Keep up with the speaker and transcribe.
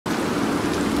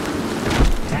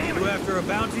after a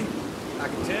bounty? I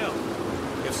can tell.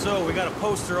 If so, we got a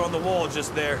poster on the wall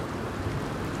just there.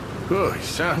 Oh, he's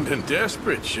sounding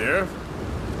desperate, Sheriff.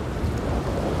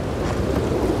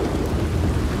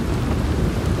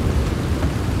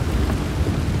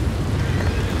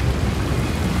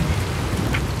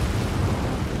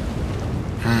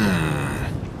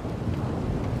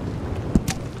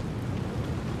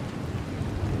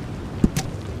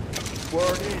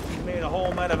 Word is you made a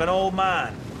home out of an old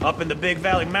mine up in the Big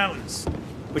Valley Mountains.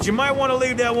 But you might want to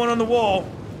leave that one on the wall.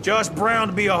 Josh Brown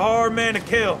to be a hard man to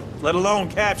kill, let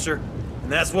alone capture.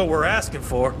 And that's what we're asking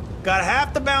for. Got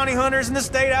half the bounty hunters in the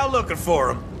state out looking for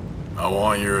him. I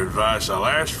want your advice. I'll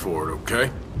ask for it,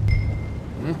 okay?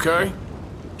 Okay.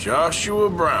 Joshua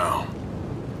Brown.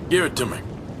 Give it to me.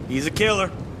 He's a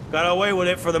killer. Got away with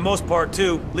it for the most part,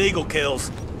 too. Legal kills.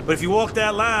 But if you walk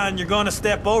that line, you're gonna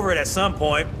step over it at some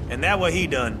point, and that's what he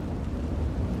done.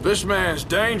 This man's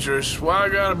dangerous. Why I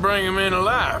gotta bring him in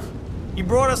alive? He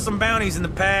brought us some bounties in the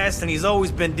past, and he's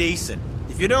always been decent.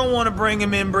 If you don't want to bring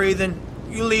him in breathing,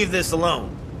 you leave this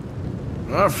alone.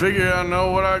 I figure I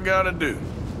know what I gotta do.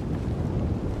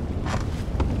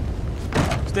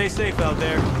 Stay safe out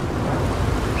there.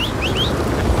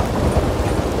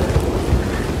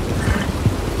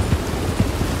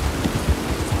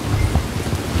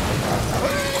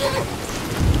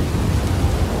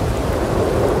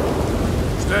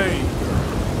 Stay.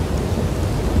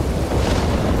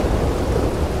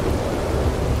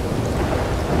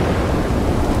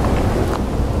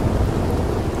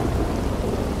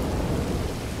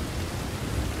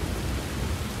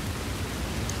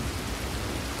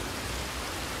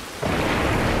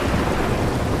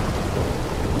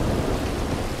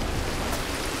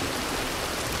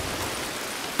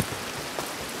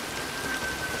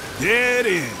 Dead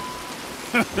end.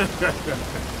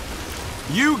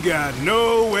 You got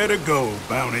nowhere to go,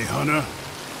 bounty hunter.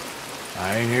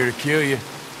 I ain't here to kill you.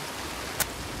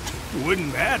 It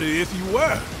wouldn't matter if you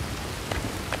were.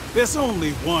 There's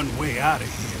only one way out of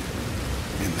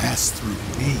here, and that's through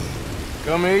me.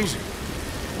 Come easy.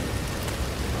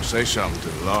 I'll say something to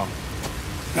the law.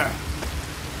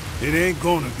 It ain't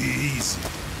gonna be easy.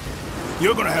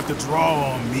 You're gonna have to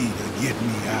draw on me to get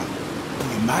me out.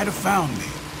 You might have found me,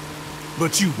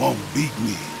 but you won't beat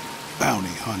me,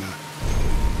 bounty hunter.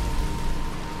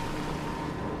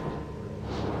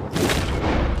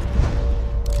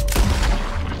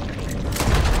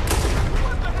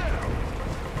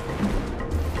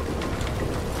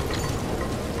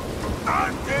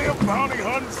 Goddamn bounty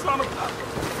hunting son of a...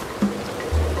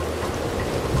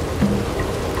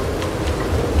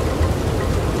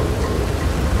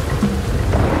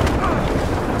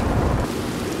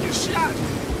 You shot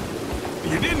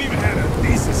me. You didn't even have the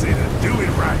decency to do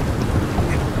it right.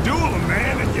 You duel a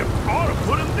man and you ought to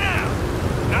put him down.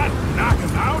 Not knock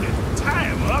him out and tie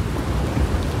him up.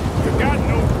 You got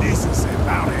no decency,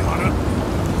 bounty hunter.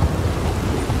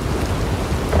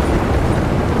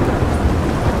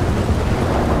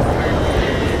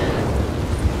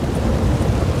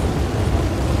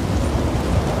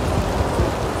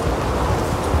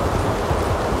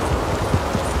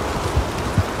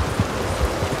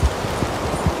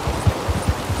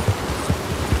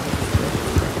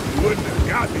 Wouldn't have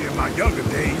got me in my younger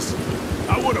days.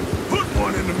 I would have put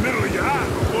one in the middle of your eye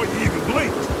before you even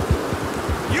blinked.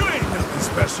 You ain't nothing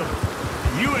special.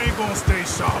 You ain't gonna stay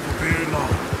sharp for very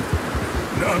long.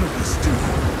 None of us do.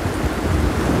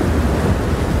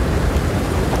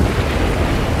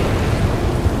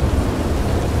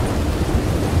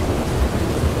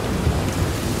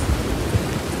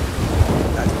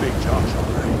 That's Big Josh, all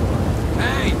right.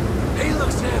 Hey, he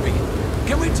looks heavy.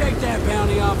 Can we take that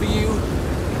bounty off of you?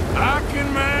 I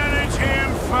can manage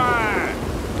him fine.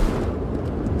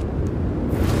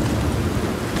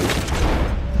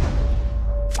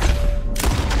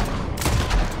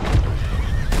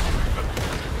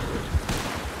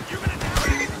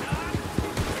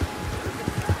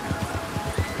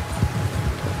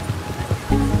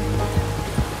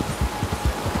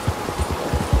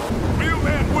 Real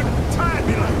man wouldn't tie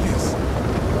me like this.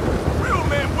 Real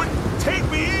man wouldn't take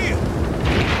me in.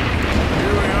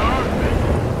 Here we are.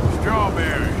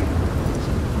 Strawberry.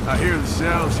 I hear the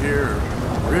cells here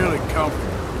are really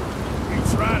comfortable. You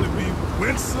trying to be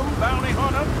winsome, bounty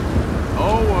hunter?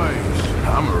 Always.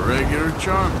 I'm a regular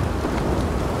charmer.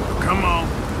 Come on.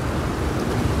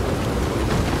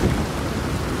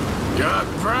 Got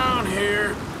Brown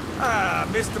here. Ah,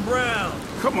 Mr. Brown.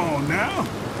 Come on now.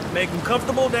 Make him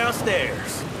comfortable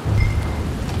downstairs.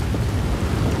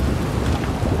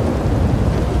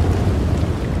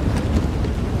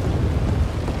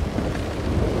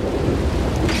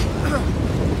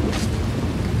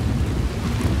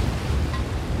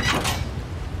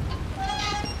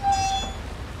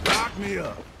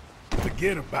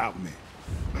 forget about me.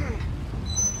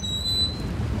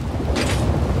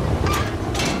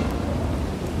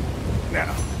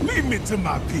 Now, leave me to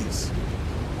my peace.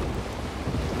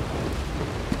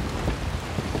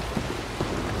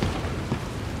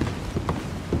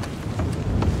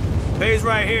 Pays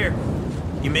right here.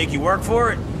 You make you work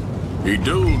for it? He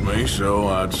dueled me, so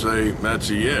I'd say that's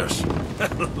a yes.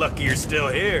 Lucky you're still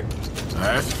here.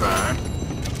 That's fine.